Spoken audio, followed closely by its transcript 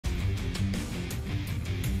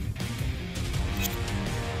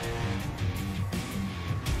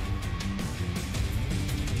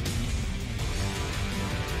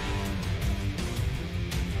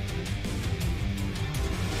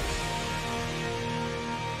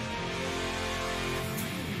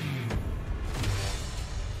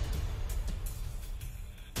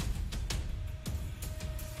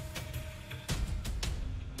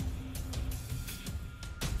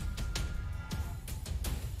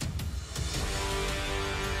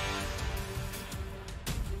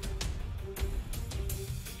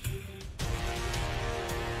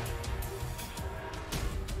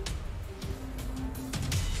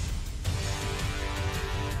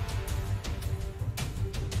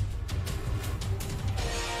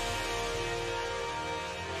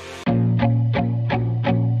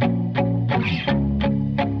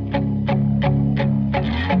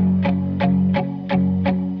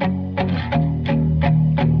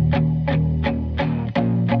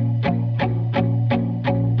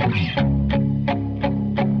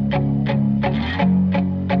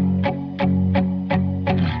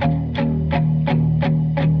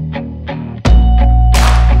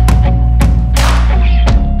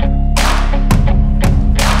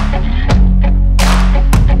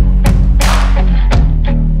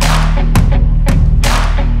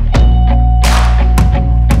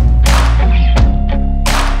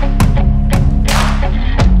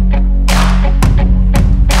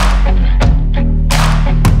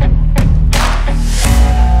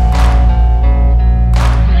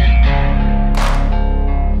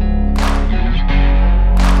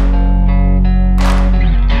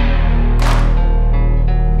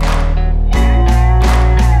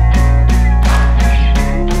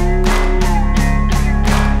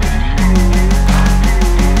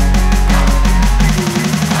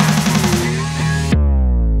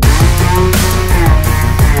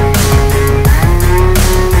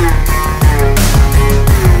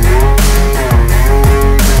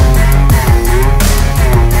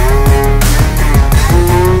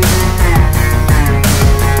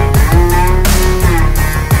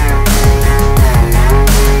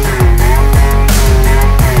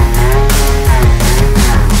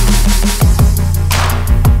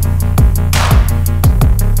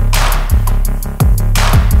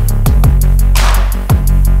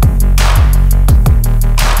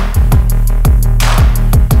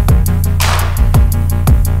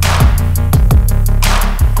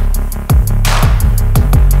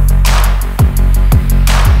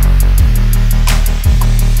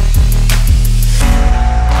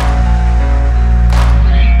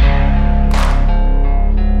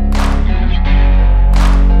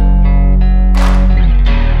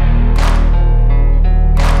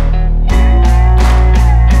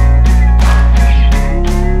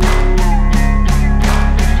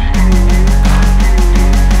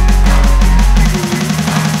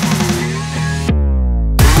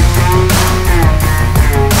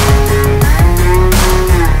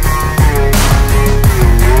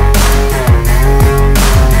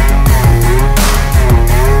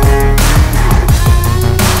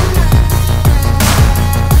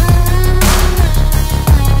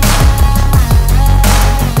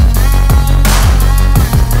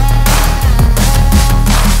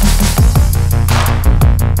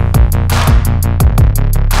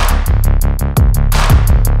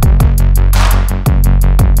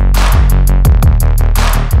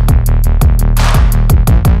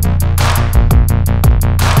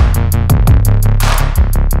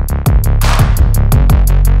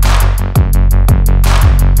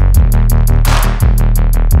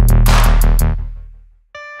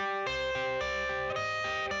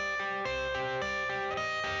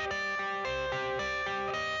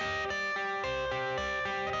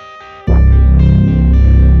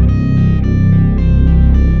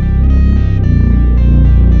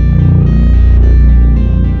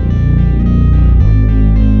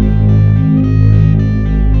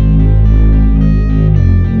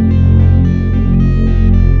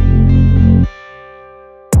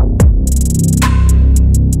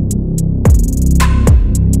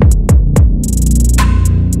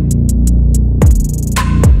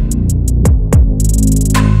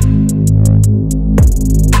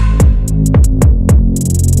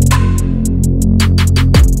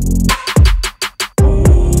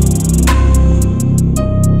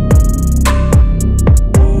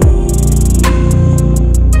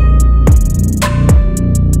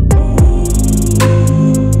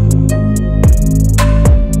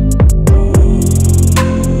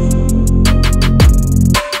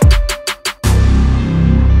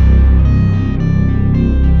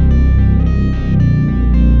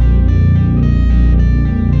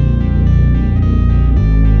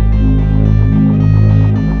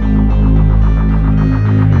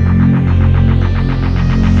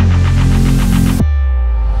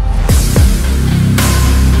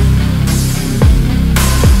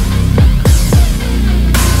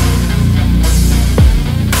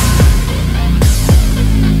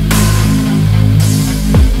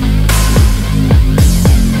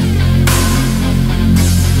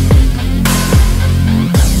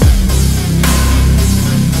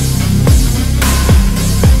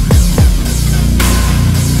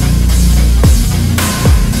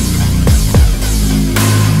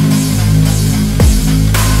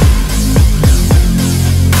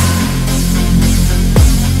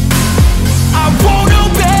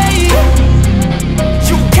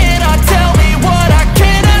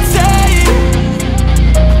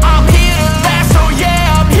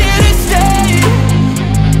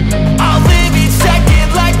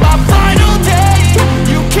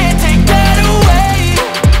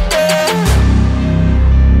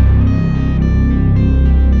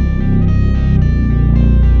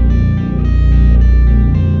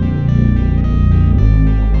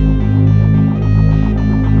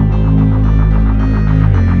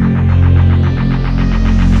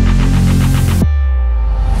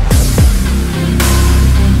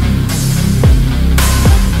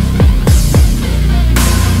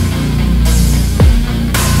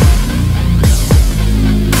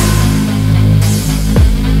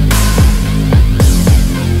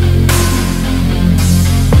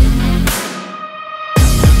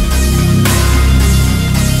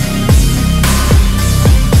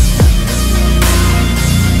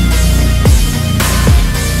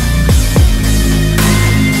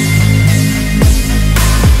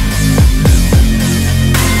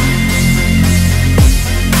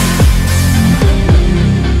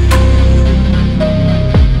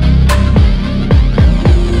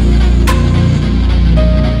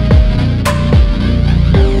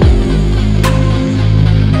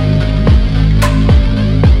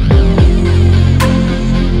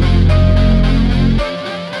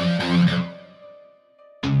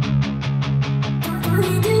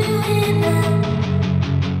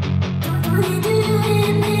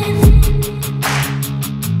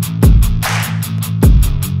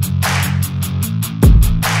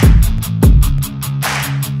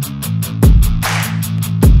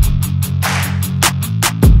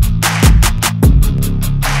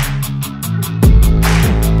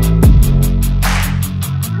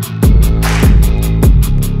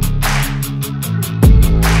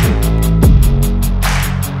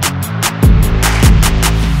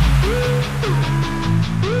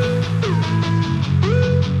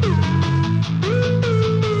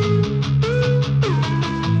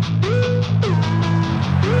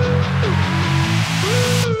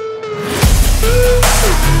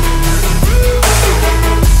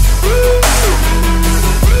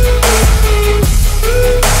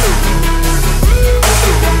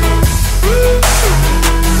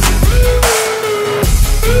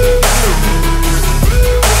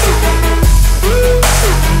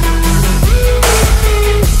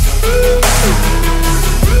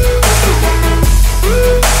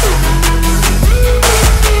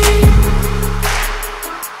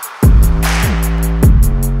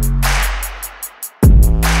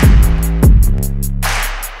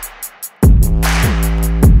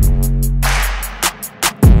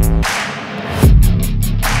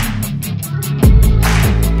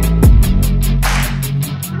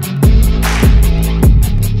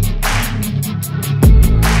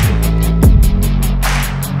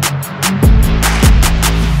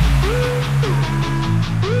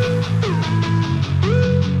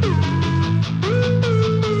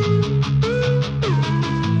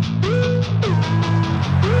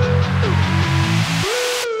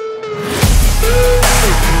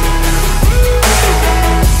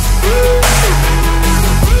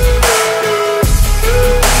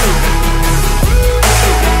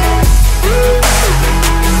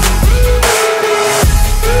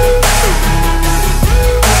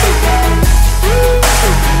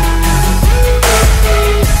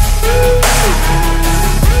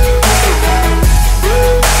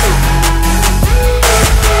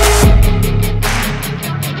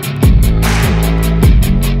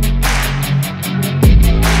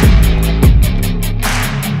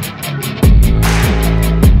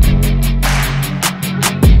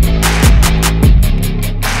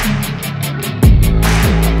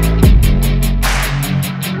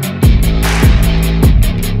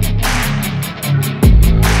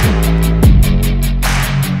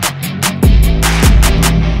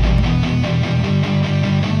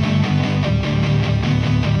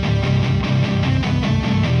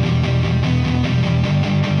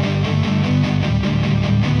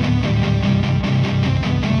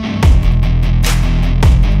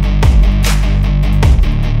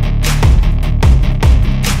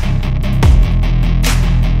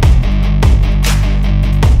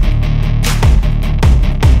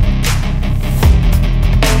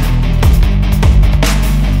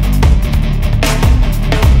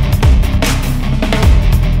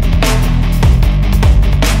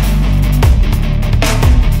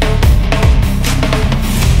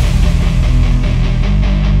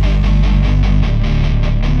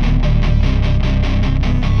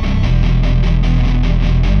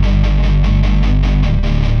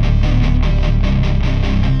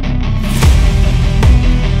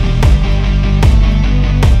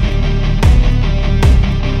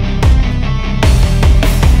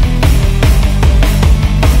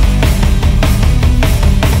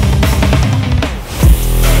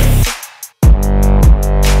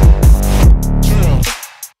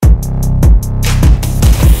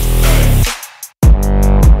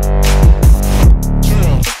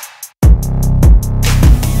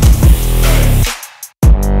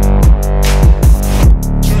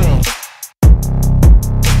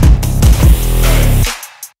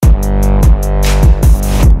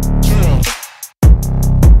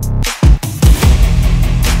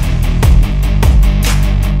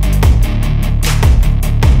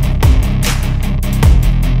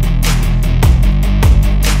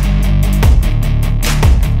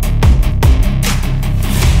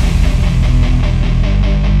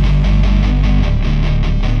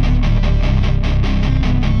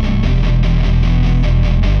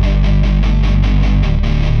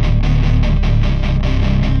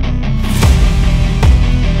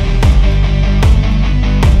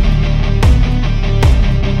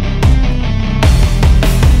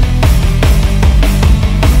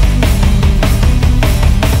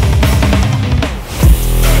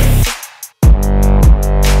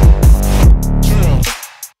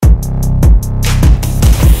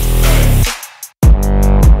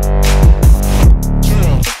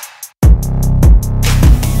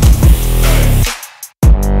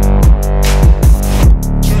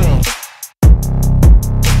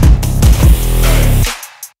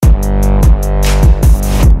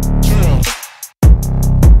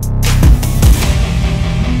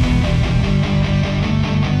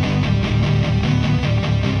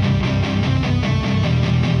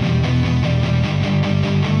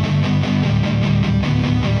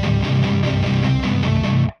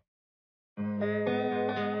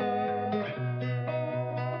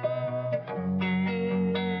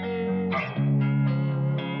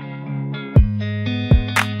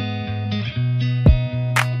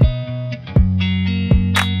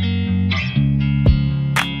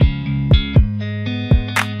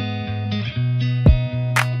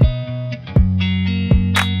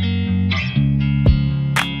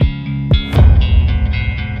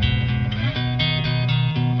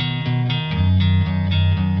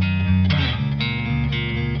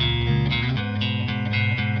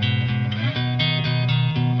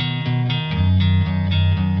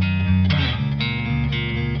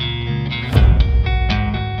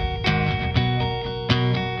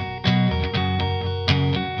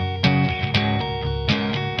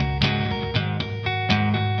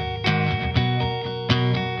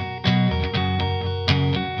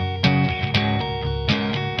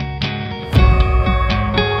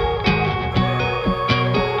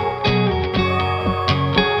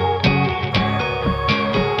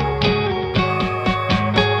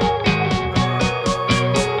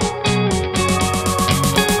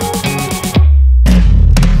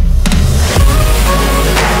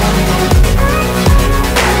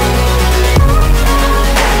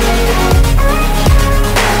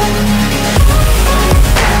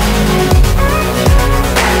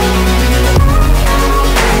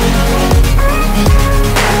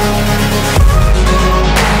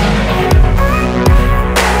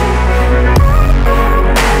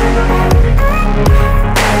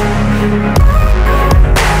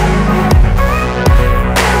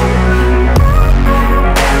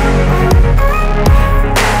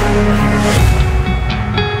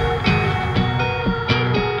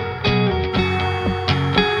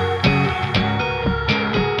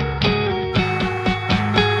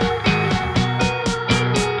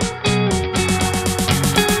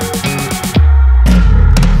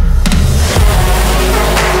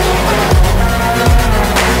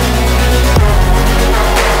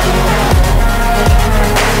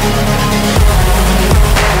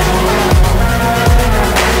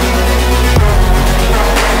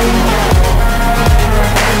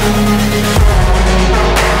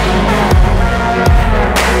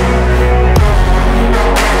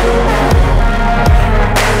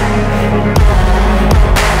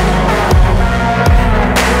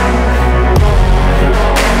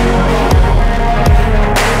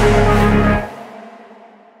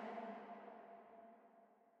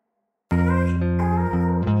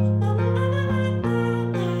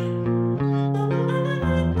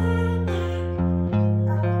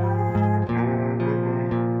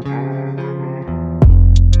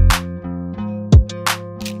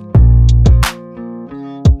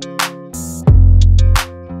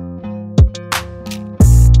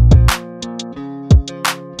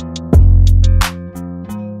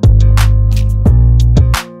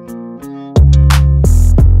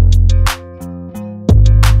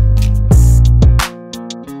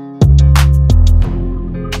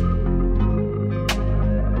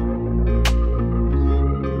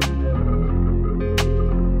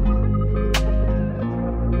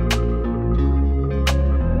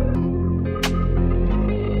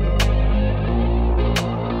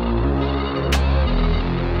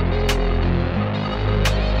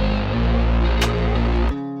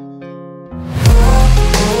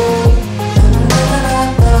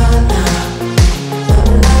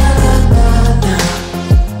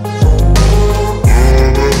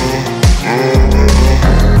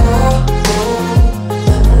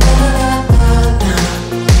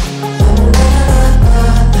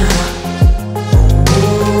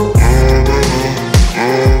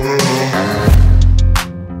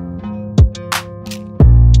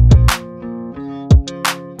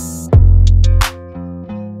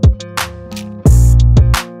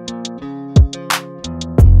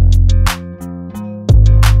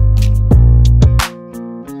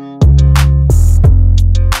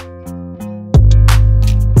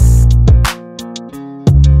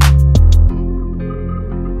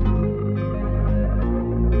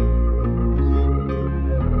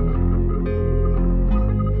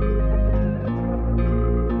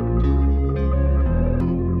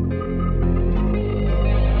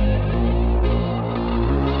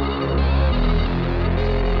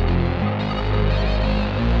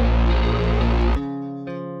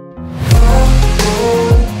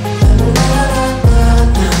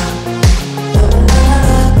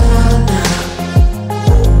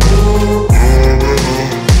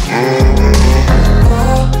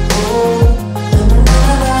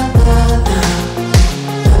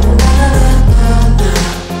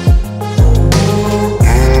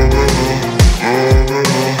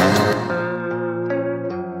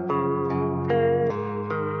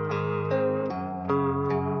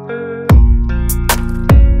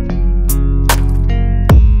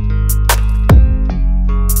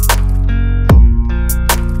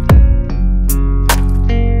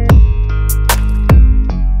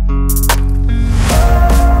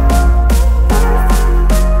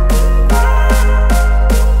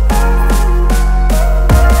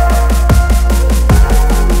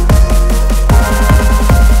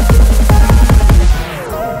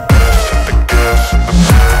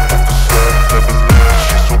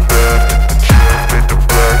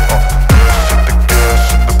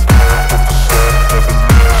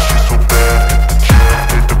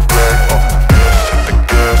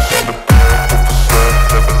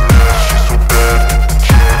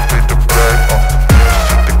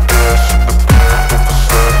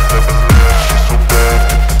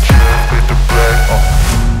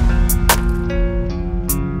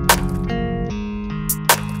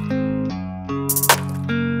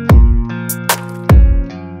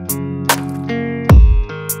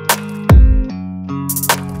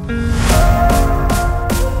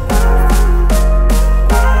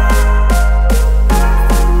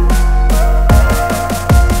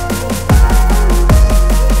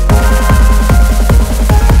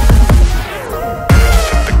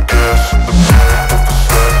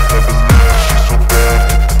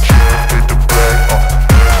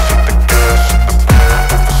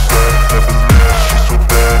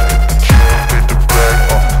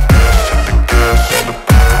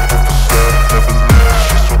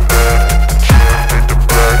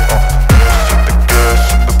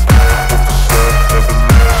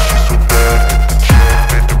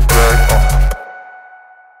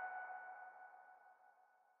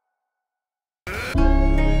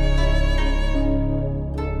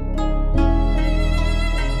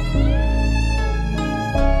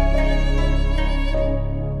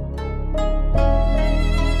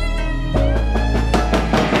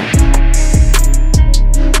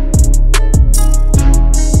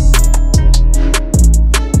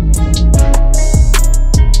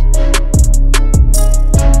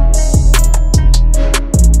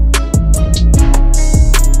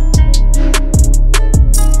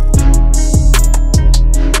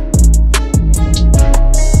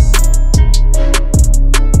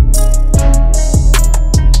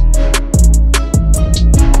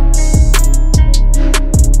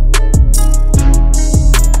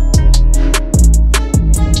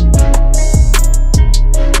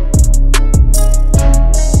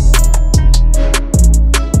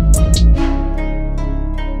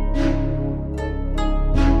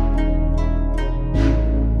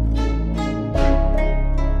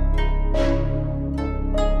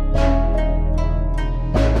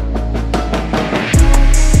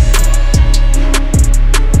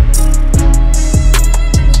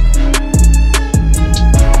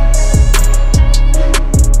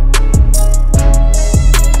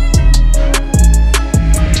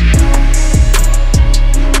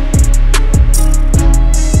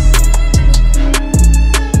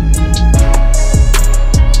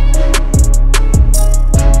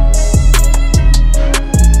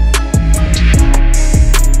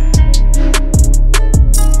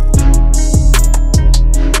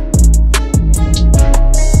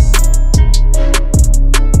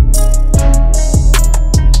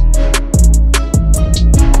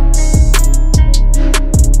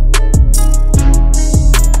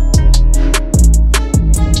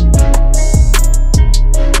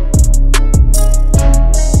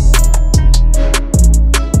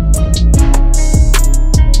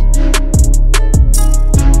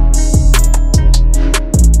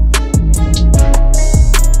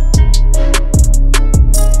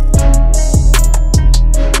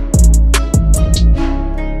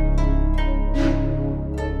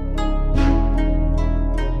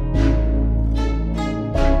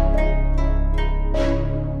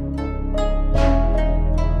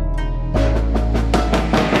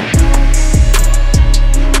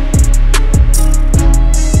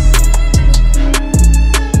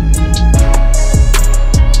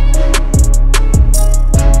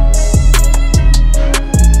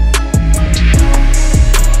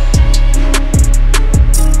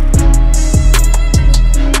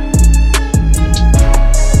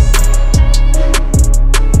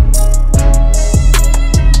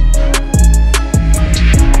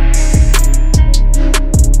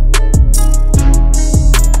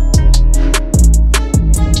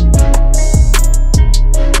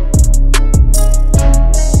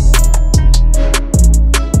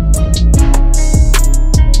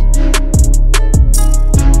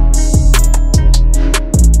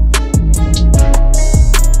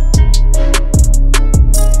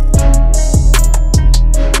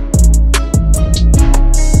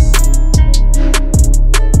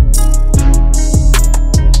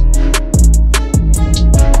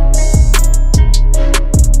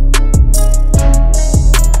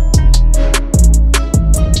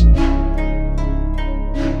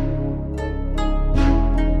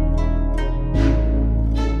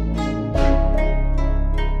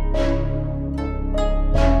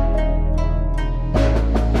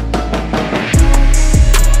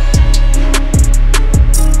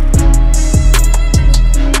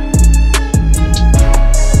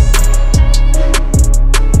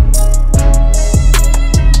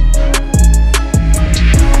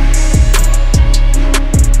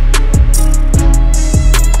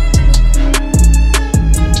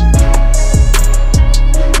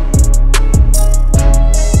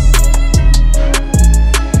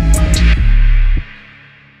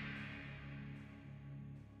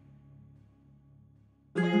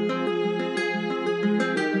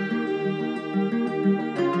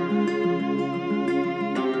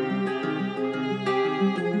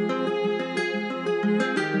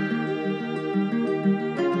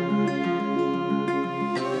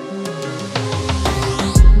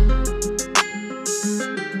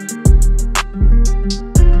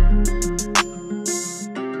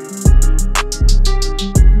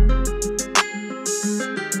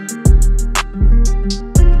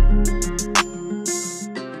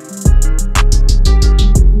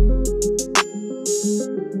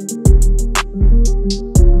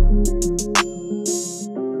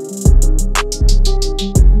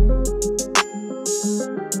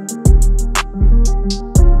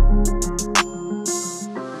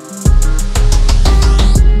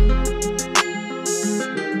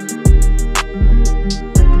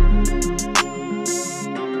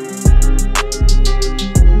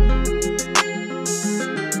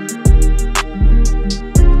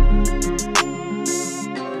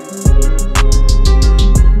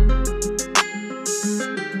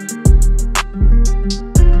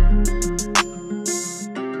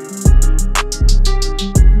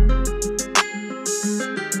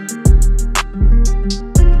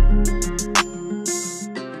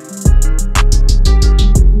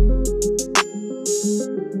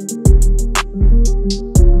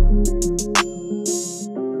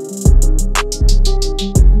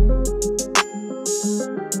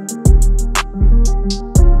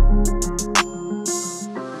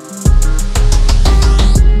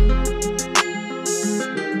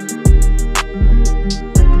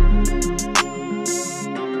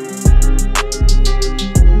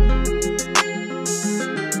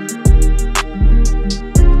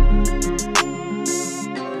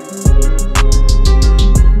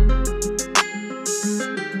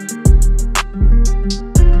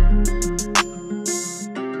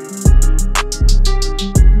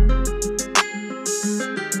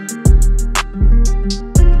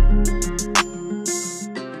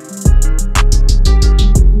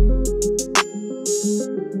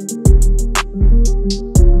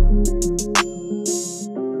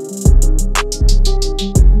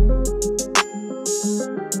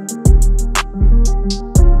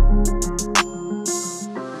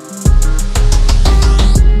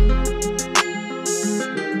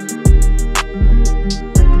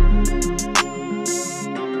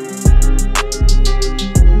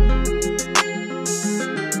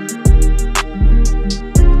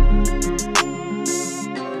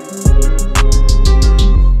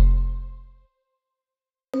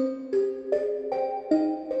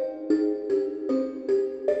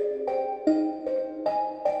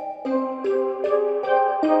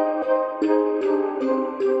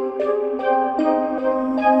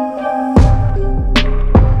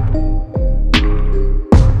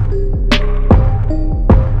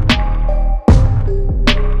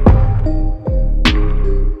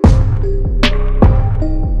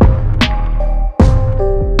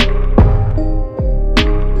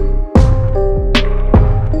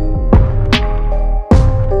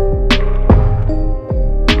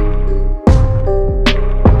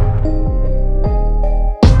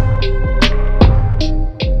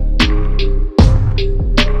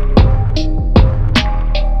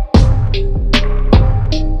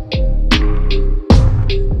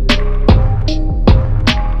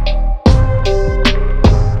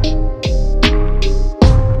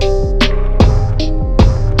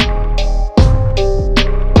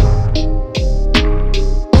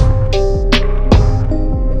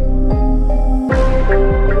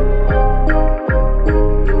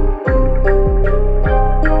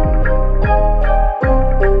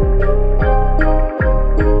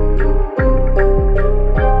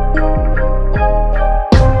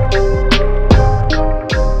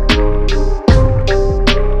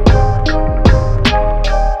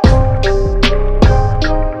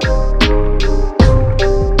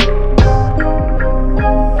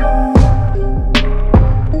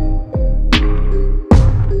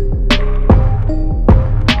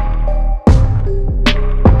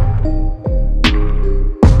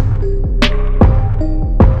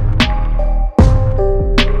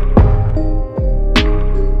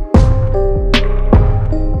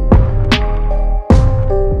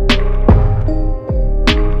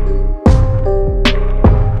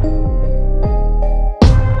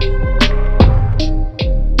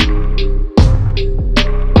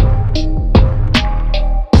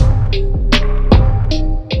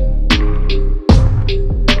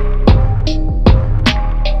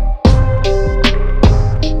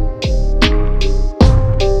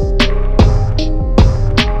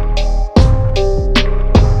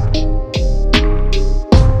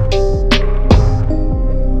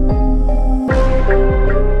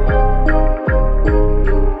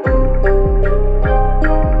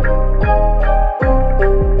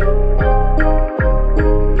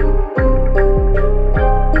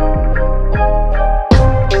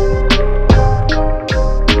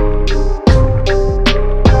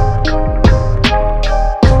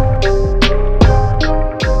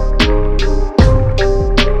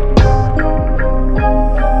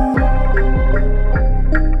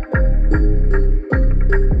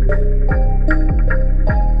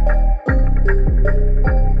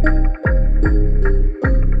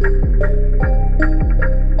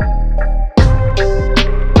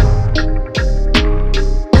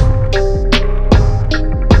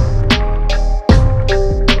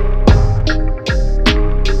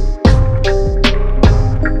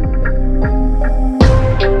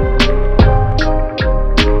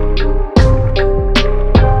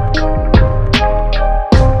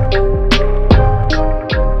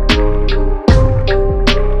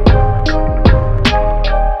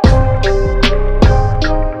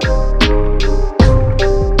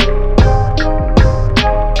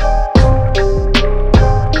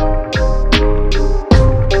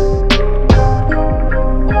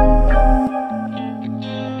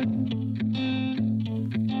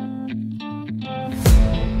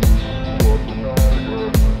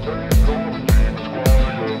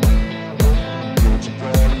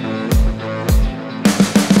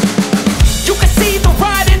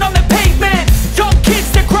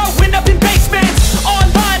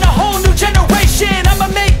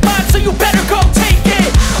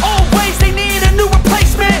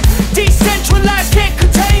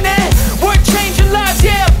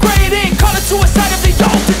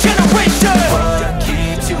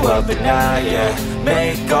up at night, yeah.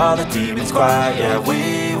 Make all the demons quiet, yeah.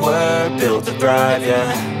 We were built to thrive,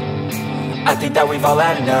 yeah. I think that we've all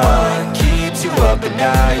had enough. What keeps you up at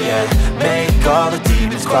night, yeah. Make all the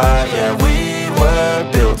demons quiet, yeah. We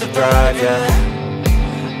were built to thrive, yeah.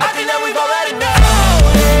 I think that we've all had enough.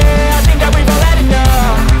 Oh, yeah, I think that we've all had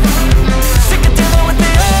enough. Sick of dealing with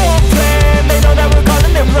the old plan. They know that we're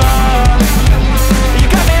calling it wrong. You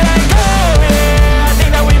got me like, oh yeah, I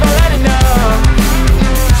think that we've all had enough.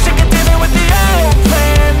 Sick of dealing with the old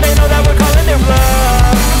plan. They know that we're calling it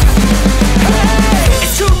wrong. Hey,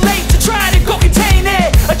 it's too late to try to go contain it.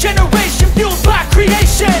 A generation fueled by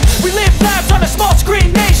creation. We live lives on a small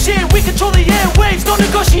screen nation. We control the airwaves, no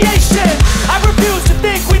negotiation. I refuse to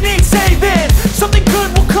think we need saving. Something good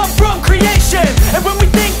will come from creation. And when we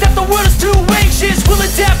think that the world is too anxious, we'll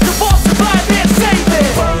adapt, evolve, survive and save it.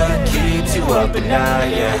 What keeps you up at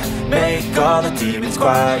night, yeah. Make all the demons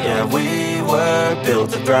quiet, yeah. We were built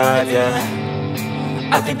to thrive, yeah.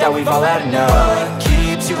 I think that we've all had enough. What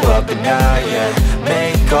keeps you up at night, yeah.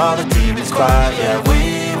 Make all the demons quiet, yeah.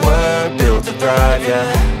 We were built to thrive,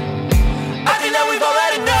 yeah. I think that we've all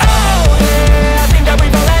had enough. Oh yeah, I think that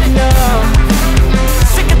we've all had enough.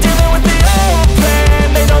 Sick of dealing with the old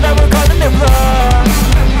plan. They know that we're calling it wrong.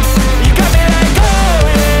 You got me like, oh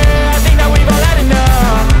yeah, I think that we've all had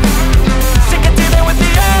enough. Sick of dealing with the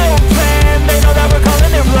old plan. They know that we're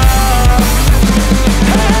calling it wrong.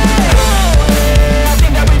 Hey, oh yeah, I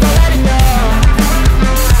think that we've all had enough.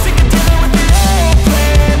 Sick of dealing with the old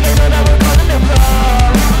plan. They know that we're calling it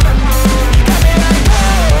wrong. You got me like,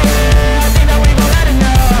 oh yeah, I think that we've all had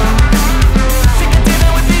enough. Sick of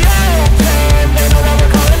dealing with the old plan. They know that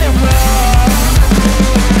we're calling it wrong.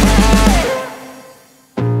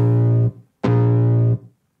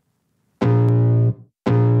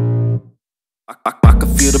 I can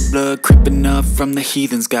feel the blood creeping up from the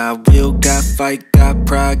heathens. Got will, got fight, got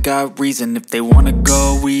pride, got reason. If they wanna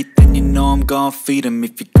go eat, then you know I'm gon' feed them.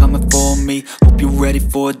 If you're coming for me, hope you're ready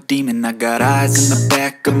for a demon. I got eyes in the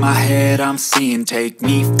back of my head, I'm seeing. Take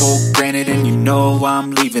me for granted and you know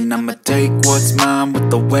I'm leaving. I'ma take what's mine with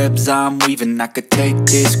the webs I'm weaving. I could take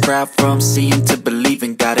this crowd from seeing to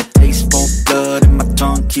believing. Got a taste for blood and my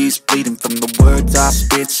tongue keeps bleeding from the words I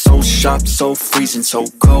spit. So sharp, so freezing, so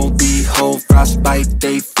cold. Behold, frostbite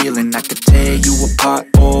they feeling. I could tear you apart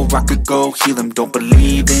or I could go heal them. Don't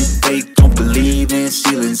believe in fate, don't believe in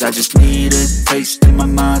ceilings. I just need a taste and my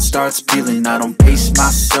mind starts peeling. I don't pace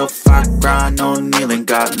myself, I grind on kneeling.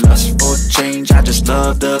 Got lust for change, I just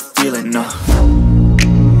love the feeling.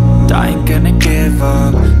 I ain't gonna give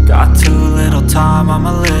up. Got too little time,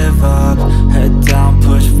 I'ma live up. Head down,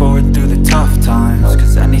 push forward through the tough times.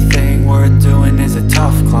 Cause anything worth doing is a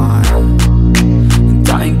tough climb. And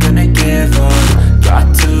I ain't gonna give up.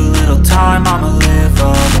 Got too little time, I'ma live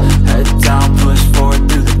up. Head down, push forward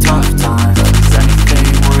through the tough times. Cause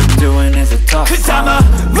anything worth doing is a tough climb. Cause I'ma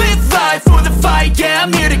live life for the fight, yeah,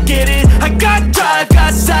 I'm here to get it. I got drive,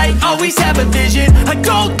 got sight, always have a vision. I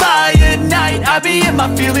go by at night, I be in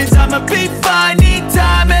my feelings. I'ma be fine, need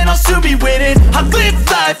time and I'll soon be winning. I live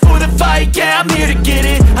life for the fight, yeah, I'm here to get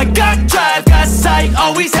it. I got drive, got sight,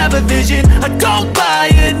 always have a vision. I go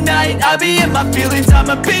by at night, I be in my feelings.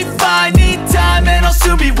 I'ma be fine, need time and I'll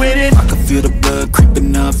soon be winning. I can feel the blood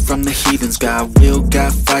creeping up from the heathens. Got will,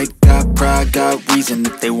 got fight, got pride, got reason.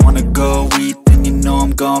 If they wanna go eat, then you know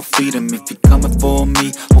I'm gon' feed them. If you're coming for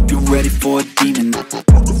me, hope you're ready for a demon. I can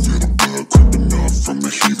feel the blood creeping up from the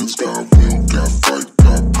heathens. Got will, got fight,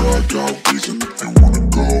 got pride, got reason. If they wanna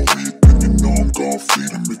go eat, then you know I'm gon' feed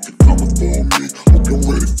them. If you're coming for me, hope you're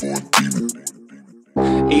ready for a demon.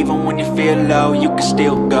 Even when you feel low, you can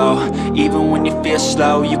still go. Even when you feel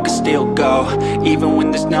slow, you can still go. Even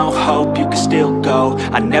when there's no hope, you can still go.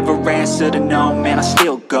 I never answer to no, man, I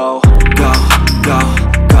still go. Go, go,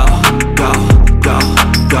 go, go, go,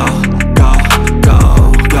 go, go, go,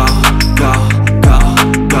 go, go, go,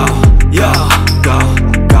 go, yo, go,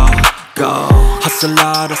 go, go. Hustle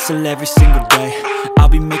hard, hustle every single day. I'll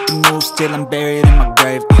be making moves till I'm buried in my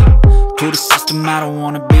grave. To the system, I don't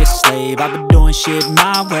wanna be a slave. I've been doing shit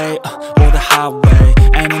my way, or the highway.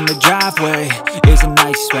 And in the driveway is a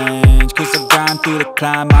nice range. Cause I grind through the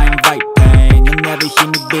climb, I invite pain. You'll never hear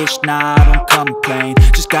me, bitch, nah, I don't complain.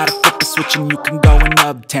 Just gotta flip the switch and you can go and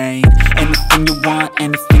obtain anything you want,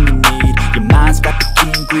 anything you need. Your mind's got the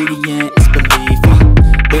key ingredient, it's belief.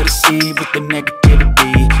 They'll deceive with the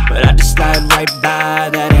negativity, but I just slide right by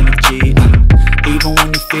that energy. Even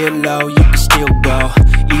when you feel low, you can still go.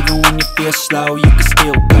 Even when you feel slow, you can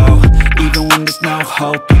still go. Even when there's no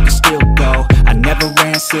hope, you can still go. I never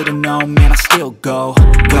answer to no, man, I still go.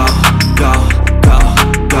 Go, go, go,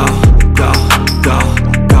 go, go, go,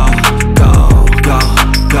 go, go, go,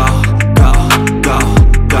 go.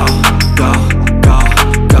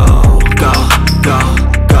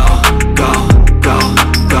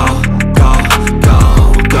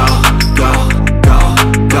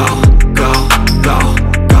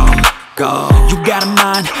 You got a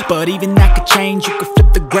mind, but even that could change. You could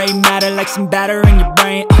flip the gray matter like some batter in your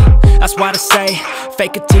brain. That's why I say,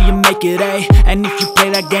 fake it till you make it A. And if you play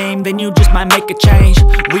that game, then you just might make a change.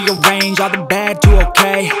 Rearrange all the bad to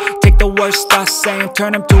okay. Take the worst thoughts saying,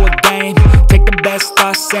 turn them to a game. Take the best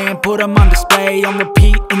thoughts saying, put them on display. On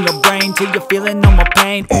repeat in your brain till you're feeling no more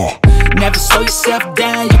pain. Never slow yourself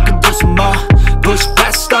down, you can do some more. Push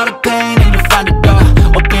past all the pain and you'll find a door.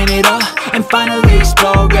 Open it up and finally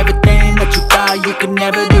explore everything that you thought you could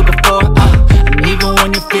never do before. And even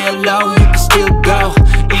when you feel low, you can still go.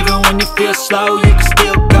 Even when you feel slow, you can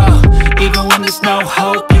still go. Even when there's no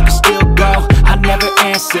hope, you can still go. I never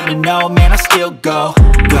answer to no, man, I still go.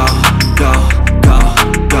 Go, go, go,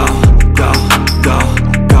 go, go, go, go,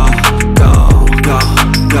 go, go, go,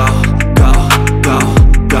 go, go, go,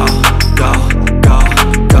 go, go, go,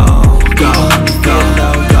 go. Go,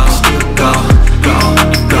 low, you still go. Go,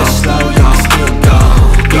 go, slow, you still go.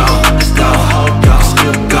 Go, there's no hope, you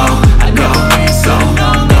still go. I never answer to no,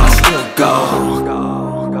 man, I still go.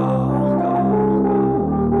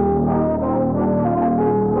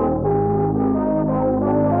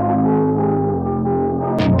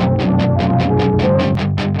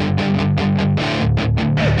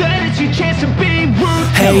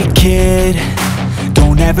 Hey kid,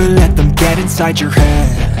 don't ever let them get inside your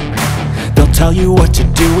head. They'll tell you what to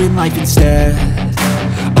do in life instead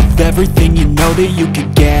of everything you know that you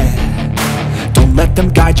could get. Don't let them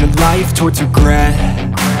guide your life towards regret.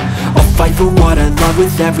 I'll fight for what I love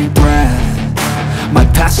with every breath. My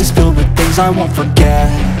past is filled with things I won't forget.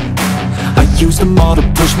 I use them all to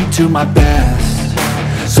push me to my best.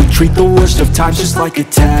 So treat the worst of times just like a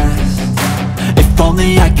test. If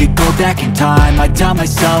only I could go back in time, I'd tell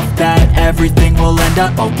myself that everything will end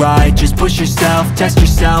up alright. Just push yourself, test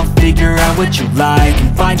yourself, figure out what you like,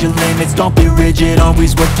 and find your limits, don't be rigid,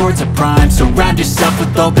 always work towards a prime. Surround yourself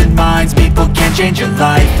with open minds, people can change your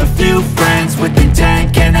life. A few friends with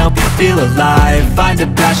intent can help you feel alive. Find a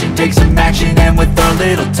passion, take some action, and with a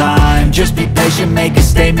little time, just be patient, make a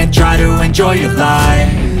statement, try to enjoy your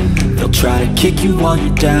life. They'll try to kick you while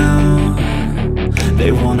you're down.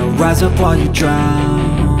 They wanna rise up while you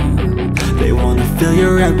drown. They wanna fill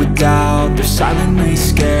your head with doubt. They're silently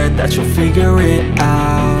scared that you'll figure it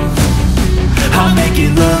out. I'll make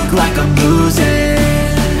it look like I'm losing,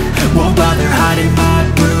 won't bother hiding my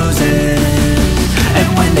bruises. And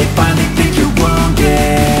when they finally think you're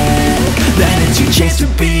wounded, then it's your chance to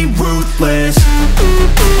be ruthless.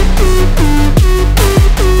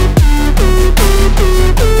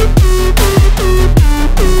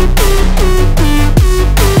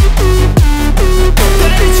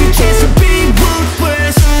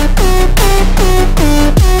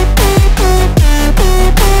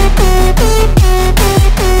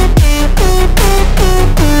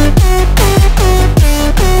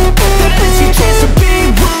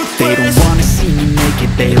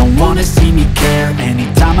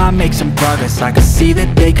 Make some progress, I can see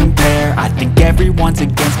that they compare. I think everyone's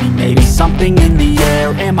against me, maybe something in the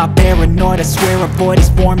air. Am I paranoid? I swear a void is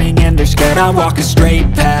forming and they're scared. I walk a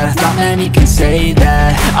straight path, not many can say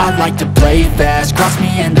that. I like to play fast, cross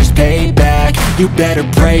me and there's payback. You better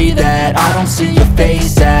pray that I don't see your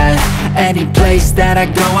face at any place that I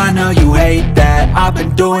go. I know you hate that. I've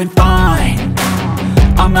been doing fine,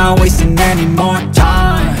 I'm not wasting any more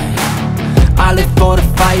time. I live for the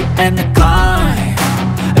fight and the climb.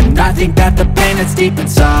 And I think that the pain that's deep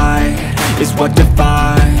inside is what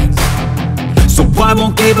defines. So I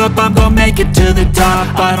won't give up, I'm gonna make it to the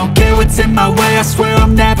top. I don't care what's in my way, I swear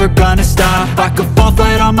I'm never gonna stop. I could fall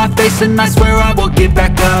flat on my face and I swear I will get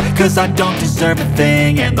back up. Cause I don't deserve a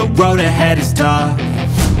thing and the road ahead is tough.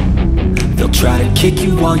 They'll try to kick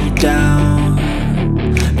you while you're down.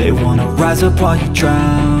 They wanna rise up while you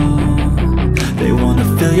drown. They wanna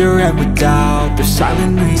fill your head with doubt. They're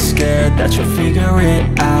silently scared that you'll figure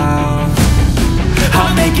it out.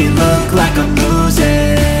 I'll make it look like I'm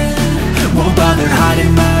losing, won't bother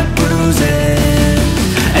hiding my bruises.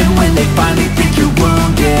 And when they finally think you're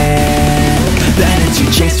wounded, then it's your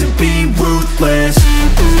chance to be ruthless.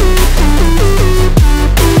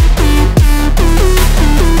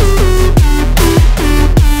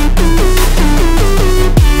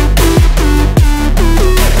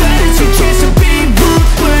 That is your chance to be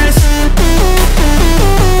ruthless.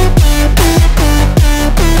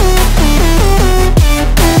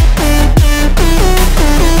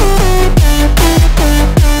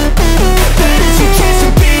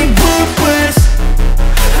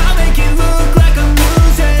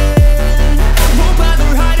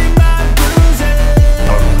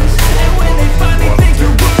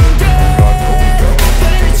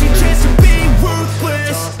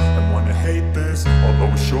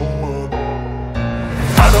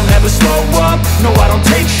 never slow up, no I don't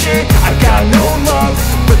take shit. I got no love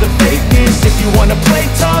for the fakeness. If you wanna play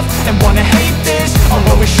tough and wanna hate this, I'll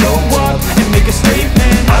always show up and make a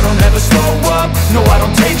statement. I don't ever slow up, no I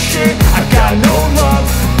don't take shit. I got no love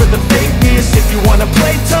for the fakeness. If you wanna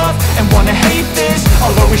play tough and wanna hate this,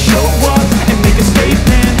 I'll always show up and make a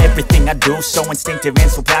statement. Everything I do so instinctive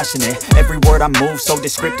and so passionate. Every word I move so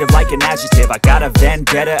descriptive like an adjective. I got a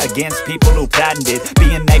vendetta against people who patented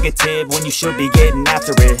being negative when you should be getting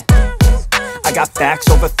after it. I got facts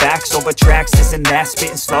over tracks, this and that.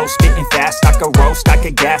 Spitting slow, spitting fast, I could roast, I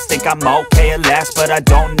could gas. Think I'm okay at last, but I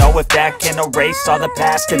don't know if that can erase all the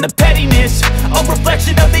past. And the pettiness, a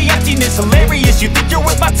reflection of the emptiness. Hilarious, you think you're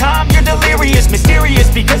worth my time, you're delirious. Mysterious,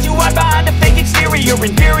 because you hide behind a fake exterior.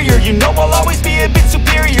 Inferior, you know I'll always be a bit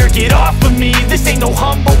superior. Get off of me, this ain't no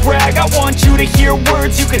humble brag. I want you to hear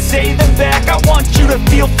words, you can say them back. I want you to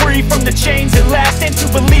feel free from the chains at last, and to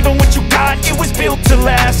believe in what you got, it was built to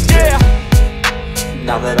last, yeah.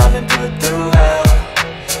 Now that I've been put through hell,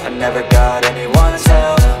 I never got anyone's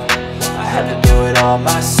help. I had to do it all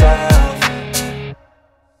myself.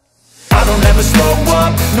 I don't ever slow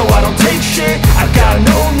up, no I don't take shit. I got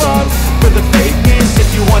no love for the fakeness. If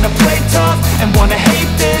you wanna play tough and wanna hate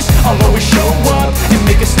this, I'll always show up and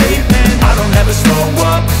make a statement. I don't ever slow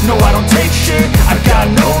up, no I don't take shit. I got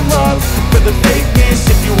no love for the fakeness.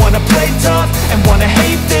 If you wanna play tough and wanna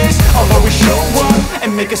hate this, I'll always show up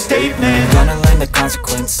and make a statement. Gonna learn the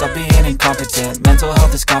consequence of being incompetent. Mental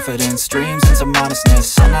health is confidence, dreams and some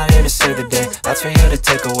honestness. I'm not here to save the day, that's for you to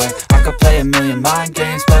take away. I could play a million mind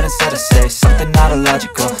games, but instead I say something not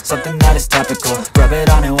illogical, something that is topical. Rub it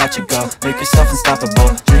on and watch it go, make yourself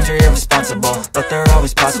unstoppable. Dreams are irresponsible, but they're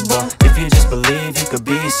always possible. If you just believe, you could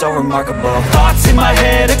be so remarkable. Thoughts in my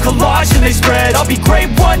head, a collage and they spread. I'll be great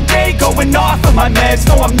one day, going off of my meds.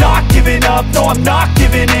 No, I'm not giving up, no, I'm not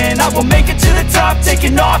giving in. I will make it to the top,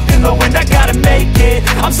 taking off in the wind. I gotta make it,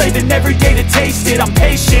 I'm saving every day to taste it. I'm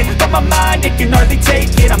patient, but my mind, it can hardly take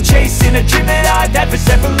it. I'm chasing a dream that I've had for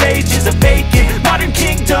several ages. A vacant, modern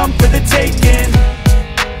kingdom for the taking.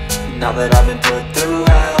 Now that I've been put through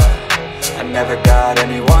hell, I never got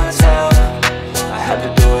anyone's help. I had to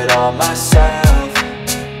do it all myself.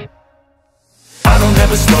 I don't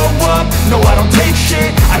ever slow up, no I don't take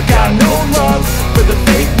shit. I got no love for the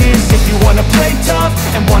fakeness. If you wanna play tough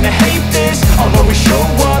and wanna hate this, I'll always show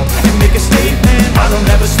up and make a statement. I don't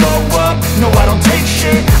ever slow up, no I don't take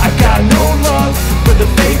shit. I got no love for the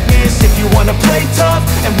fakeness. If you wanna play tough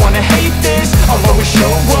and wanna hate this, I'll always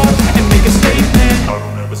show up and make a statement. I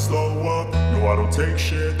don't ever slow up, no I don't take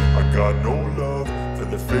shit. I got no love for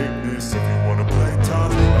the fakeness. If you wanna play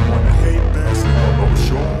tough and wanna hate this, I'll always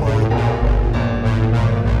show up.